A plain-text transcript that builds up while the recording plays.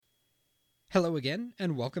Hello again,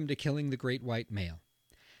 and welcome to Killing the Great White Male.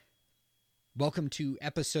 Welcome to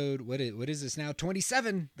episode, what is this now?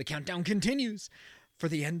 27. The countdown continues for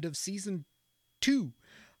the end of season 2.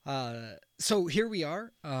 So here we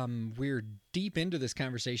are. We're deep into this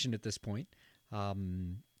conversation at this point.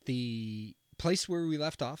 The place where we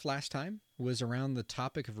left off last time was around the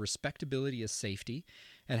topic of respectability as safety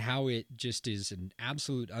and how it just is an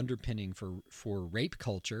absolute underpinning for rape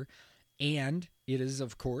culture. And it is,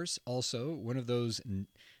 of course, also one of those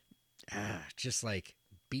just like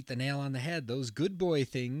beat the nail on the head, those good boy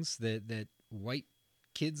things that white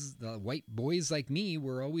kids, the white boys like me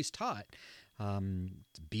were always taught.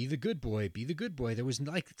 Be the good boy, be the good boy. There was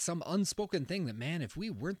like some unspoken thing that, man, if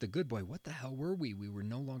we weren't the good boy, what the hell were we? We were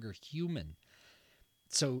no longer human.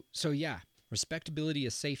 So yeah, respectability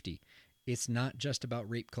is safety. It's not just about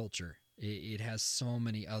rape culture. It has so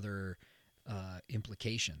many other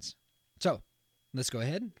implications. So let's go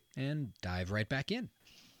ahead and dive right back in.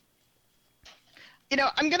 You know,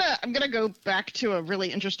 I'm gonna go back to a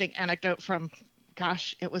really interesting anecdote from,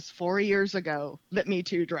 gosh, it was 4 years ago that Me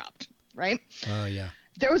Too dropped, right? Oh, yeah.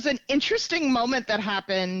 There was an interesting moment that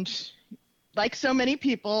happened, like so many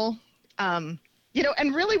people, and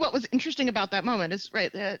really what was interesting about that moment is,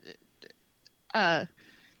 right, gosh,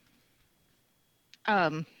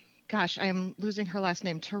 I am losing her last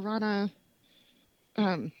name, Tarana,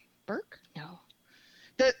 Burke? No.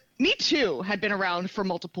 The Me Too had been around for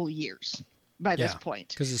multiple years by this point.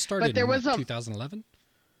 Because it started in 2011?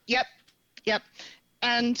 Yep.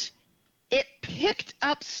 And it picked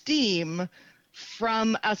up steam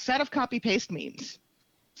from a set of copy-paste memes,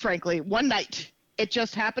 frankly, one night. It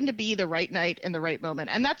just happened to be the right night and the right moment.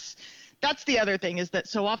 And that's the other thing, is that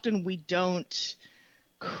so often we don't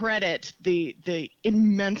credit the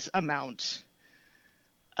immense amount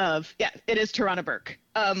of, it is Tarana Burke.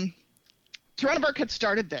 Tarana Burke had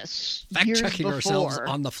started this fact-checking ourselves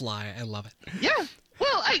on the fly. I love it. Yeah.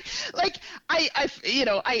 Well,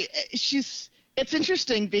 it's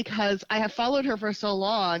interesting because I have followed her for so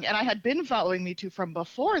long, and I had been following Me Too from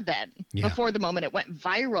before then, before the moment it went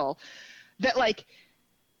viral, that like,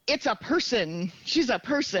 it's a person. She's a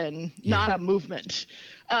person, not a movement.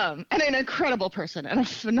 And an incredible person and a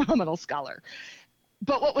phenomenal scholar.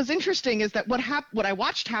 But what was interesting is that what I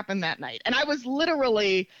watched happen that night, and I was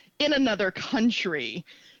literally in another country,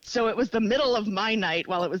 so it was the middle of my night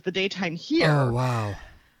while it was the daytime here. Oh, wow.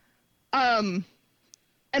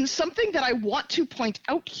 And something that I want to point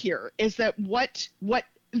out here is that what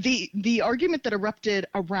the argument that erupted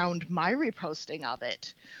around my reposting of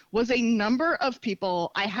it was a number of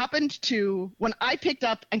people. I happened to, when I picked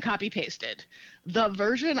up and copy pasted, the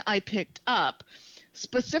version I picked up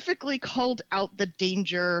specifically called out the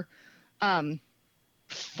danger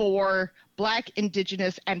for Black,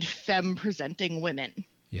 Indigenous, and femme-presenting women.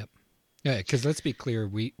 Yep. Yeah, because let's be clear,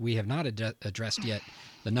 we have not addressed yet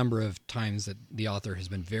the number of times that the author has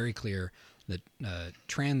been very clear that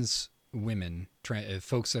trans women,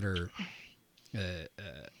 folks that are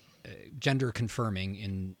gender confirming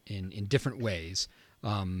in different ways,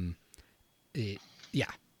 all the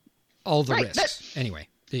risks. Anyway.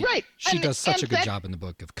 She does such a good job in the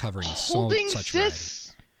book of covering such variety.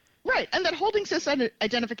 Right, and that holding cis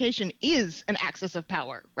identification is an axis of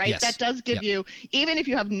power, right? Yes. That does give you, even if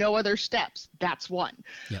you have no other steps, that's one.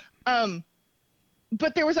 Yep.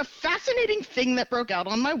 But there was a fascinating thing that broke out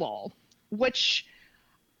on my wall, which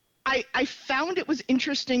I found it was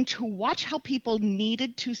interesting to watch how people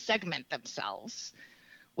needed to segment themselves,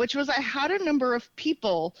 which was I had a number of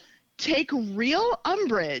people take real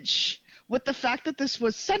umbrage with the fact that this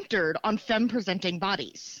was centered on femme-presenting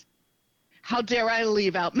bodies. How dare I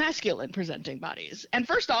leave out masculine-presenting bodies? And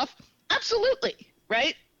first off, absolutely,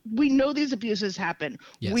 right? We know these abuses happen.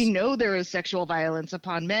 Yes. We know there is sexual violence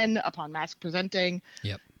upon men, upon masc-presenting.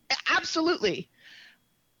 Yep. Absolutely.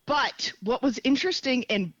 But what was interesting,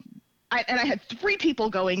 and I had 3 people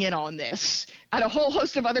going in on this, and a whole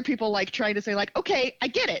host of other people like trying to say like, okay, I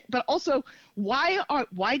get it, but also why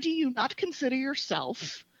do you not consider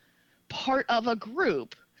yourself part of a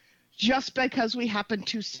group just because we happen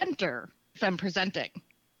to center femme presenting?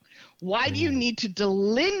 Why do you need to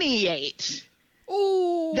delineate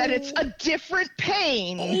that it's a different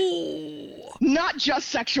pain, not just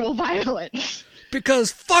sexual violence?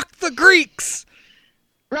 Because fuck the Greeks!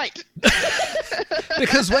 Right.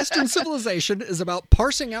 Because Western civilization is about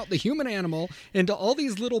parsing out the human animal into all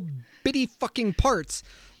these little bitty fucking parts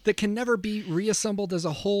that can never be reassembled as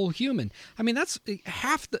a whole human. I mean, that's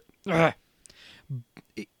half the...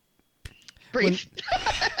 Brief.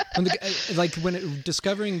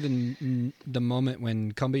 Discovering the moment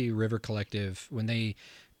when Combahee River Collective, when they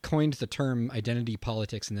coined the term identity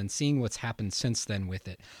politics and then seeing what's happened since then with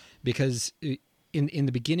it. Because in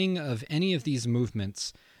the beginning of any of these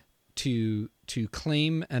movements, to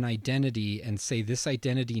claim an identity and say this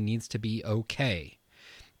identity needs to be okay,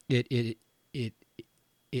 it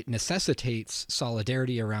necessitates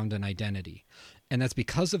solidarity around an identity. And that's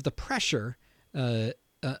because of the pressure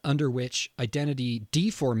under which identity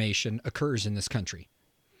deformation occurs in this country.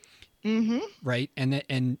 Mm-hmm. Right?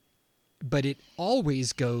 But it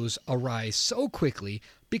always goes awry so quickly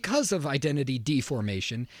because of identity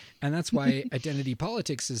deformation. And that's why identity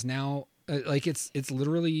politics is now it's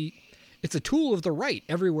literally, it's a tool of the right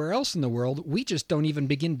everywhere else in the world. We just don't even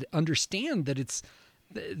begin to understand that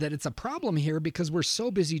it's a problem here because we're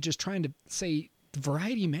so busy just trying to say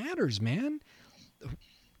variety matters, man.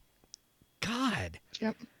 God.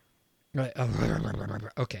 Yep. Right.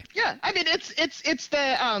 Okay. Yeah. I mean, it's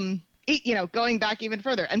the, going back even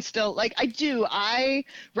further and still I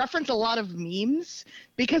reference a lot of memes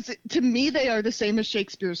because to me, they are the same as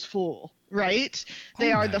Shakespeare's Fool, right?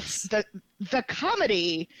 They are nice. the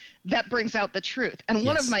comedy that brings out the truth. And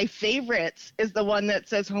one of my favorites is the one that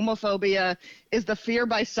says homophobia is the fear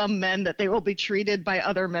by some men that they will be treated by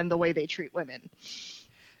other men the way they treat women.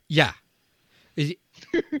 Yeah.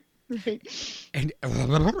 Right. And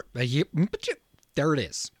there it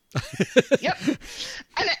is. Yep.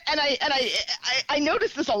 And I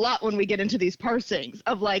notice this a lot when we get into these parsings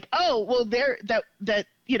of like, oh, well,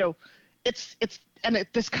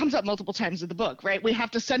 this comes up multiple times in the book, right? We have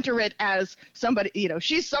to center it as somebody,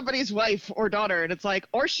 she's somebody's wife or daughter, and it's like,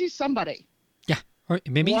 or she's somebody. Yeah. Or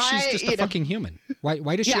maybe she's just a fucking human.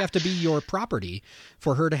 Why does she have to be your property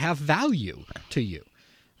for her to have value to you?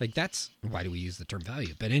 Like why do we use the term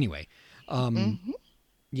value? But anyway,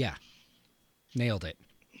 yeah, nailed it.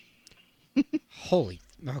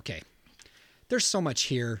 Okay. There's so much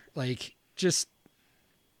here. Like just,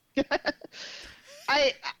 and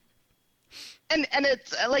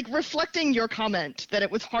it's like reflecting your comment that it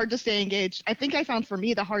was hard to stay engaged. I think I found for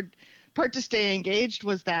me the hard part to stay engaged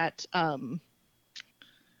was that, that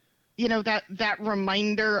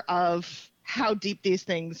reminder of how deep these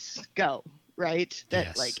things go. Right?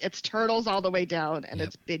 That it's turtles all the way down and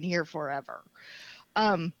it's been here forever.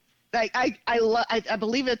 I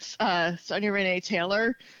believe it's Sonia Renee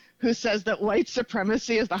Taylor who says that white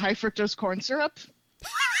supremacy is the high fructose corn syrup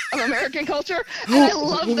of American culture. And I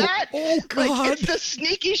love that. Oh God. Like, it's the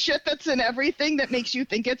sneaky shit that's in everything that makes you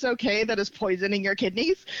think it's okay that is poisoning your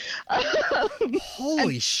kidneys.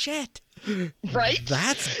 Holy shit. Right?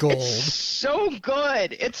 That's gold. It's so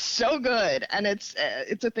good. It's so good. And it's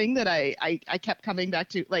a thing that I kept coming back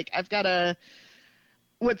to. Like, I've got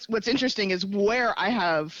what's interesting is where I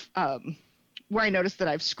have, where I noticed that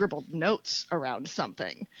I've scribbled notes around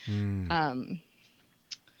something.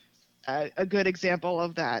 A good example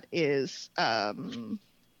of that is, oh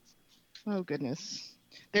goodness.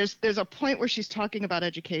 There's a point where she's talking about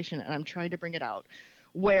education, and I'm trying to bring it out,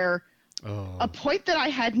 where a point that I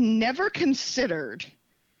had never considered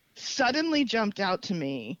suddenly jumped out to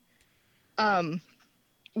me,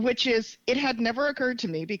 which is it had never occurred to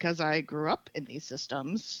me because I grew up in these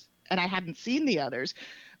systems and I hadn't seen the others.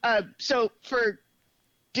 So for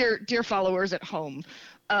dear followers at home,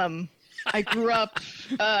 I grew up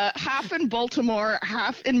half in Baltimore,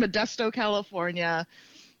 half in Modesto, California.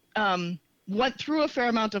 Went through a fair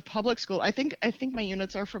amount of public school. I think my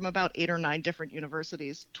units are from about 8 or 9 different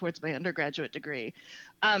universities towards my undergraduate degree.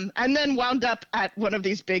 And then wound up at one of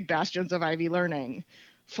these big bastions of Ivy learning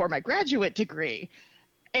for my graduate degree.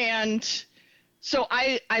 And so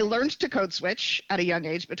I learned to code switch at a young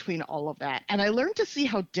age between all of that. And I learned to see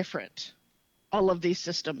how different all of these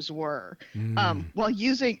systems were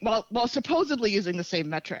while supposedly using the same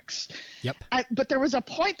metrics. Yep. But there was a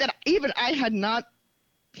point that even I had not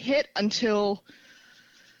hit until,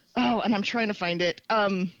 and I'm trying to find it.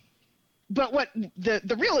 But what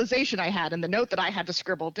the realization I had and the note that I had to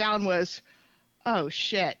scribble down was, oh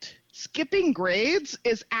shit, skipping grades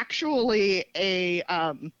is actually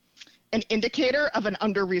an indicator of an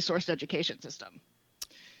under-resourced education system.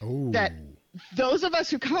 Oh. That those of us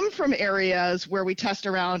who come from areas where we test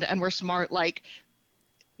around and we're smart, like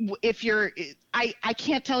if you're, I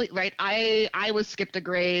can't tell you, right? I was skipped a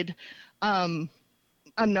grade.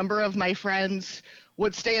 A number of my friends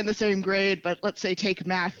would stay in the same grade, but let's say take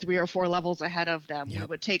math 3 or 4 levels ahead of them. Yep. We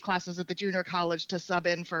would take classes at the junior college to sub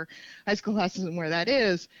in for high school classes and where that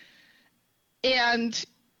is. And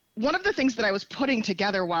one of the things that I was putting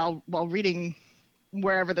together while reading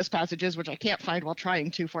wherever this passage is, which I can't find while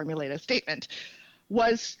trying to formulate a statement,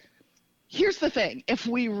 was, here's the thing. If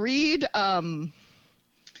we read,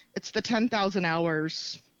 it's the 10,000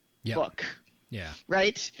 Hours book. Yeah.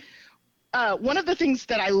 Right? One of the things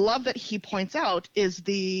that I love that he points out is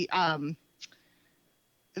the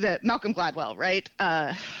Malcolm Gladwell, right?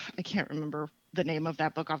 I can't remember the name of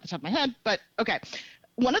that book off the top of my head, but okay.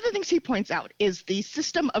 One of the things he points out is the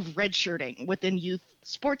system of redshirting within youth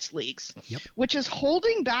sports leagues, which is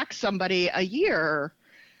holding back somebody a year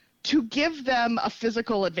to give them a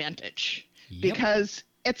physical advantage, because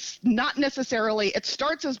it's not necessarily, it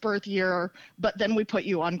starts as birth year, but then we put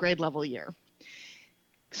you on grade level year.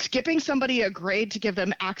 Skipping somebody a grade to give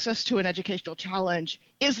them access to an educational challenge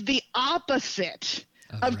is the opposite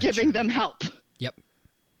of giving them help. Yep.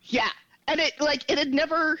 Yeah. And it had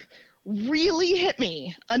never really hit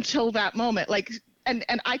me until that moment.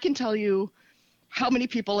 And I can tell you how many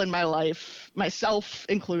people in my life, myself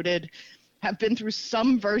included, have been through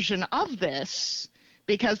some version of this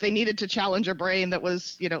because they needed to challenge a brain that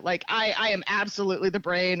was, I am absolutely the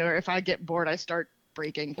brain, or if I get bored, I start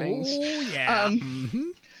breaking things. Oh, yeah.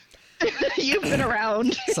 You've been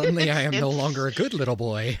around. Suddenly I am no longer a good little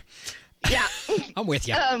boy. Yeah. I'm with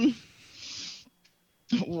you.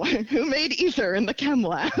 Who made ether in the chem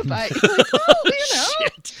lab?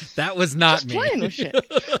 Shit. That was not me. Playing with shit.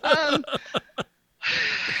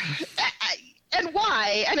 And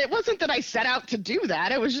why? And it wasn't that I set out to do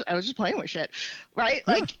that. I was just playing with shit, right?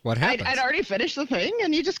 What happened? I'd already finished the thing,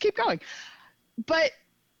 and you just keep going. But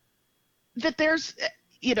that there's,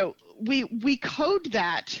 we code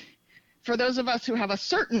that for those of us who have a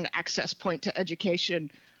certain access point to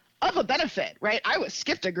education of a benefit, right? I was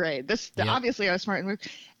skipped a grade. Obviously I was smart.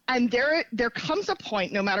 And there comes a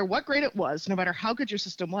point, no matter what grade it was, no matter how good your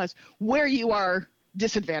system was, where you are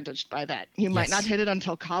disadvantaged by that. You might not hit it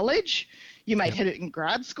until college. You might hit it in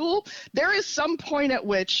grad school. There is some point at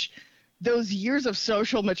which those years of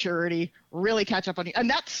social maturity really catch up on you. And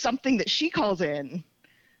that's something that she calls in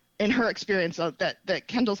her experience, that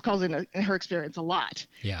Kendall's calls in her experience a lot.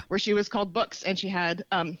 Yeah. Where she was called books, and she had,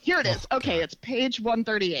 here it is. Okay, God. It's page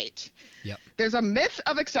 138. Yep. There's a myth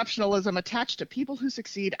of exceptionalism attached to people who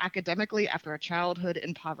succeed academically after a childhood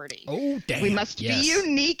in poverty. Oh, damn. We must be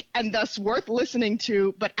unique and thus worth listening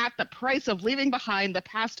to, but at the price of leaving behind the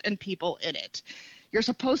past and people in it. You're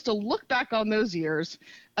supposed to look back on those years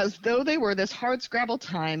as though they were this hardscrabble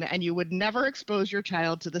time, and you would never expose your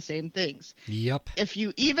child to the same things. Yep. If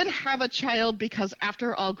you even have a child, because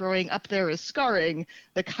after all, growing up there is scarring,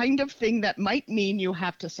 the kind of thing that might mean you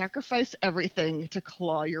have to sacrifice everything to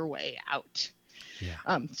claw your way out.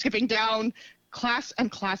 Yeah. Skipping down, class and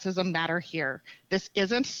classism matter here. This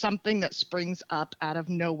isn't something that springs up out of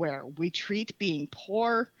nowhere. We treat being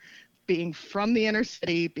poor, being from the inner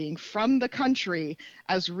city, being from the country,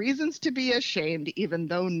 as reasons to be ashamed, even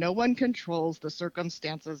though no one controls the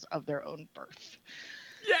circumstances of their own birth.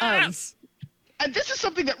 Yes! And this is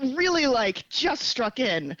something that really just struck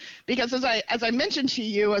in, because as I mentioned to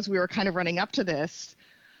you as we were kind of running up to this,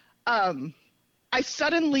 I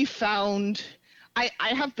suddenly found I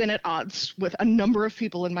have been at odds with a number of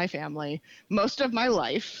people in my family most of my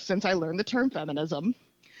life since I learned the term feminism.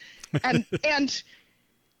 And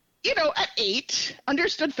at 8,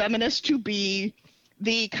 understood feminist to be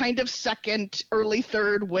the kind of second, early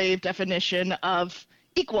third wave definition of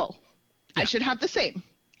equal. Yeah. I should have the same.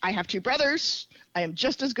 I have 2 brothers. I am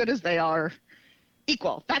just as good as they are.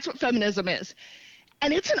 Equal. That's what feminism is.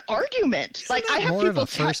 And it's an argument. Isn't that I have more people of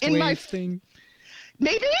a first in wave my thing.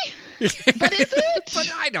 Maybe, but is it?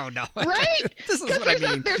 But I don't know. Right? This is what I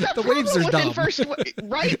mean. The waves are dumb.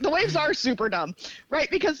 Right? The waves are super dumb. Right?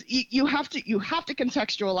 Because you have to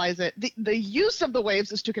contextualize it. The use of the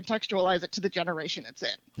waves is to contextualize it to the generation it's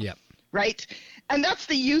in. Yep. Right? And that's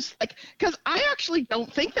the use, because I actually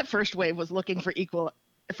don't think that first wave was looking for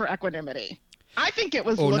equanimity. I think it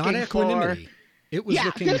was looking not equanimity. It was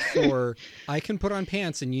looking for, I can put on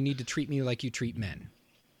pants and you need to treat me like you treat men.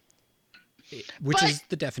 Which is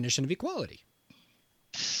the definition of equality.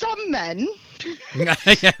 Some men.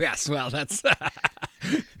 Yes, well, that's...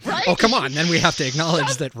 Right? Oh, come on. Then we have to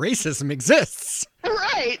acknowledge that racism exists.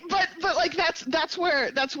 Right. But that's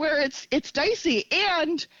where it's dicey.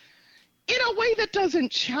 And in a way that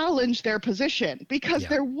doesn't challenge their position. Because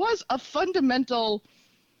there was a fundamental...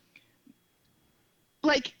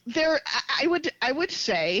 I would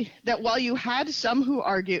say that while you had some who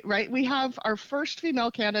argue, right, we have our first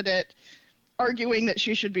female candidate arguing that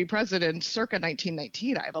she should be president circa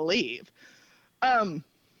 1919, I believe.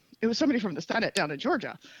 It was somebody from the Senate down in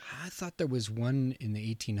Georgia. I thought there was one in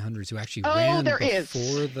the 1800s who actually ran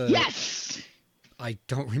before the... Yes! I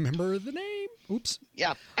don't remember the name. Oops.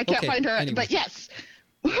 Yeah, I can't find her. Anyway. But yes.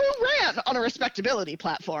 who ran on a respectability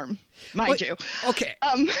platform, mind you. Okay.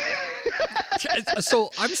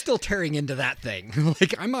 So I'm still tearing into that thing.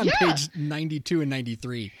 Like, I'm on page 92 and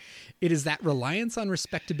 93. It is that reliance on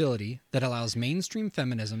respectability that allows mainstream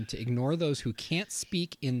feminism to ignore those who can't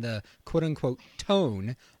speak in the quote-unquote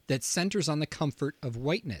tone that centers on the comfort of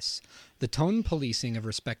whiteness. The tone policing of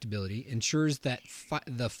respectability ensures that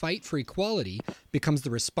the fight for equality becomes the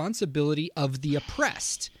responsibility of the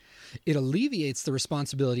oppressed. It alleviates the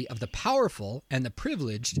responsibility of the powerful and the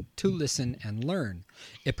privileged to listen and learn.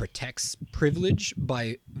 It protects privilege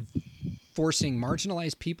by forcing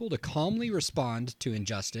marginalized people to calmly respond to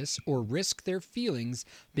injustice or risk their feelings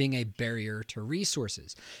being a barrier to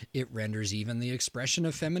resources. It renders even the expression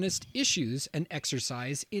of feminist issues an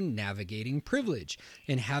exercise in navigating privilege,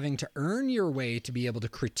 in having to earn your way to be able to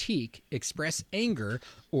critique, express anger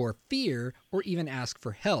or fear, or even ask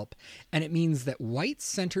for help. And it means that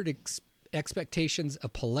white-centered expectations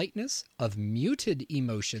of politeness, of muted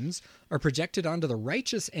emotions, are projected onto the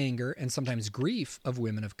righteous anger and sometimes grief of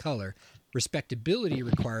women of color. Respectability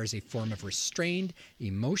requires a form of restrained,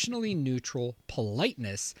 emotionally neutral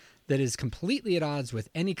politeness that is completely at odds with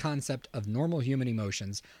any concept of normal human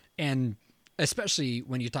emotions, and especially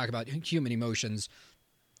when you talk about human emotions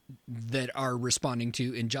that are responding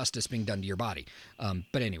to injustice being done to your body.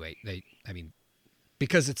 But anyway,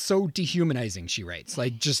 because it's so dehumanizing, she writes.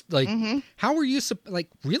 Like, just like, how are you, like,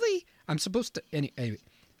 really? I'm supposed to, anyway.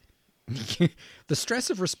 The stress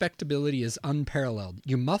of respectability is unparalleled.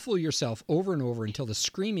 You muffle yourself over and over until the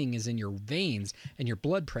screaming is in your veins and your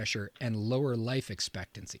blood pressure and lower life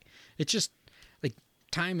expectancy. It's just like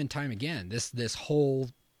time and time again, this whole,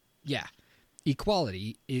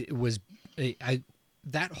 equality, it was,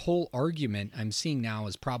 that whole argument I'm seeing now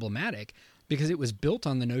is problematic because it was built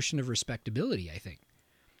on the notion of respectability, I think.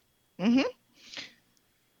 Mm-hmm.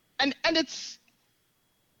 And it's,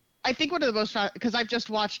 I think one of the most, because I've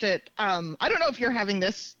just watched it, I don't know if you're having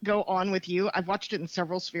this go on with you. I've watched it in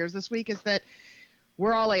several spheres this week, is that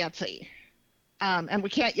we're all antsy. And we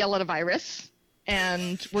can't yell at a virus.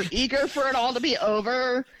 And we're eager for it all to be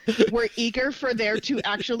over. We're eager for there to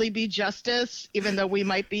actually be justice, even though we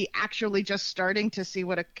might be actually just starting to see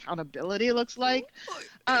what accountability looks like.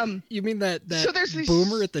 You mean that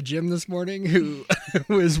boomer at the gym this morning who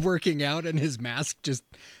was working out and his mask just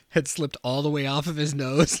had slipped all the way off of his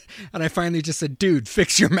nose, and I finally just said, dude,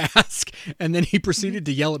 fix your mask, and then he proceeded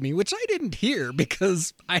to yell at me, which I didn't hear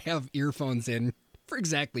because I have earphones in for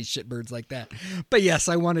exactly shitbirds like that. But yes,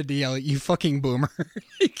 I wanted to yell at you, fucking boomer.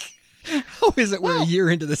 Like, how is it we're a year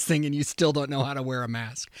into this thing and you still don't know how to wear a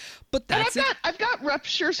mask? But that's I've got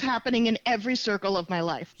ruptures happening in every circle of my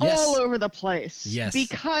life, all over the place. Yes,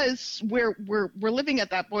 because we're living at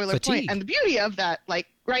that boiler point, and the beauty of that, like,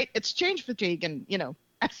 right, it's change fatigue, and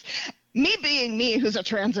me being me, who's a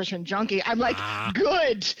transition junkie, I'm like,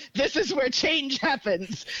 good, this is where change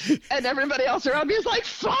happens. And everybody else around me is like,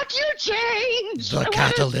 fuck you, change. The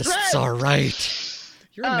catalysts are right.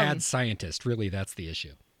 You're a mad scientist. Really, that's the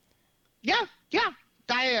issue. Yeah.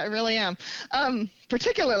 I really am.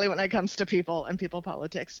 Particularly when it comes to people and people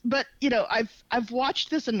politics. But, I've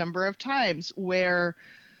watched this a number of times where,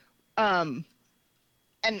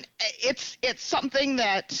 and it's something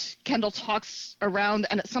that Kendall talks around,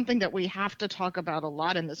 and it's something that we have to talk about a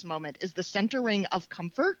lot in this moment, is the centering of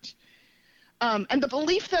comfort, and the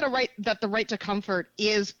belief that the right to comfort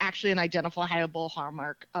is actually an identifiable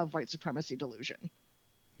hallmark of white supremacy delusion.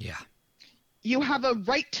 Yeah. You have a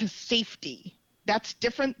right to safety. That's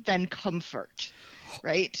different than comfort,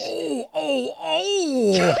 right?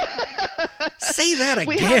 Oh. Say that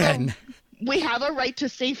again. We have a right to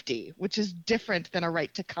safety, which is different than a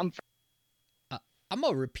right to comfort. I'm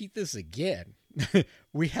going to repeat this again.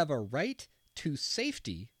 We have a right to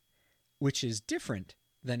safety, which is different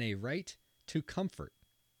than a right to comfort.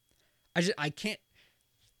 I can't.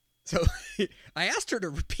 So I asked her to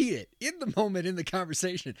repeat it in the moment in the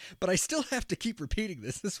conversation, but I still have to keep repeating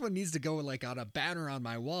this. This one needs to go like on a banner on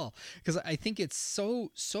my wall because I think it's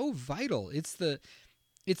so vital. It's the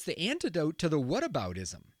antidote to the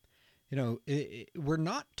whataboutism. We're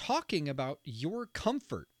not talking about your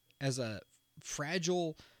comfort as a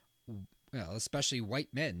fragile, well, especially white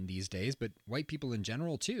men these days, but white people in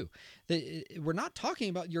general too. We're not talking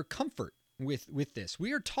about your comfort with this.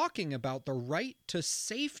 We are talking about the right to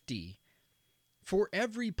safety for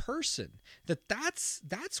every person. That's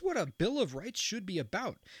what a Bill of Rights should be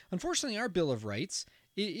about. Unfortunately, our Bill of Rights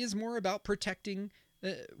is more about protecting.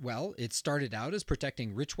 It started out as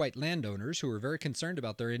protecting rich white landowners who were very concerned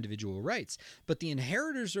about their individual rights. But the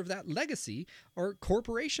inheritors of that legacy are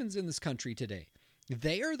corporations in this country today.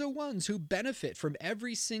 They are the ones who benefit from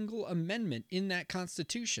every single amendment in that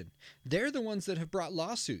Constitution. They're the ones that have brought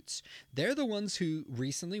lawsuits. They're the ones who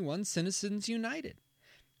recently won Citizens United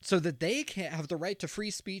so that they can have the right to free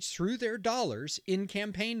speech through their dollars in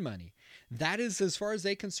campaign money. That is, as far as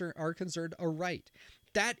they are concerned, a right.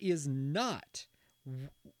 That is not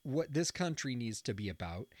what this country needs to be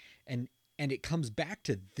about. And it comes back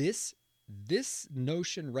to this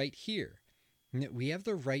notion right here, that we have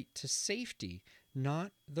the right to safety,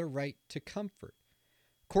 not the right to comfort.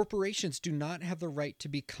 Corporations do not have the right to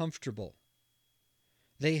be comfortable.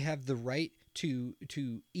 They have the right to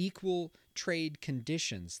equal trade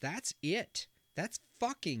conditions. That's it. That's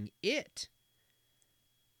fucking it.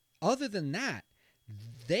 Other than that,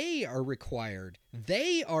 they are required,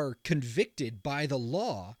 they are convicted by the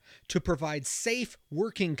law to provide safe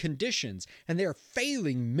working conditions, and they are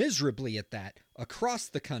failing miserably at that across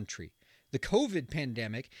the country. The COVID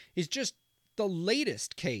pandemic is just the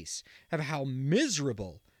latest case of how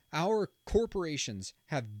miserable our corporations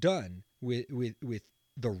have done with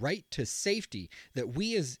the right to safety that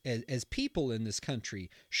we as people in this country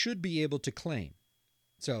should be able to claim.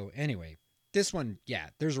 So anyway, this one, yeah,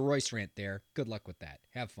 there's a Royce rant there. Good luck with that.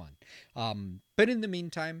 Have fun. But in the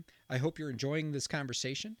meantime, I hope you're enjoying this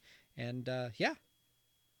conversation. And yeah,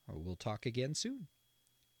 we'll talk again soon.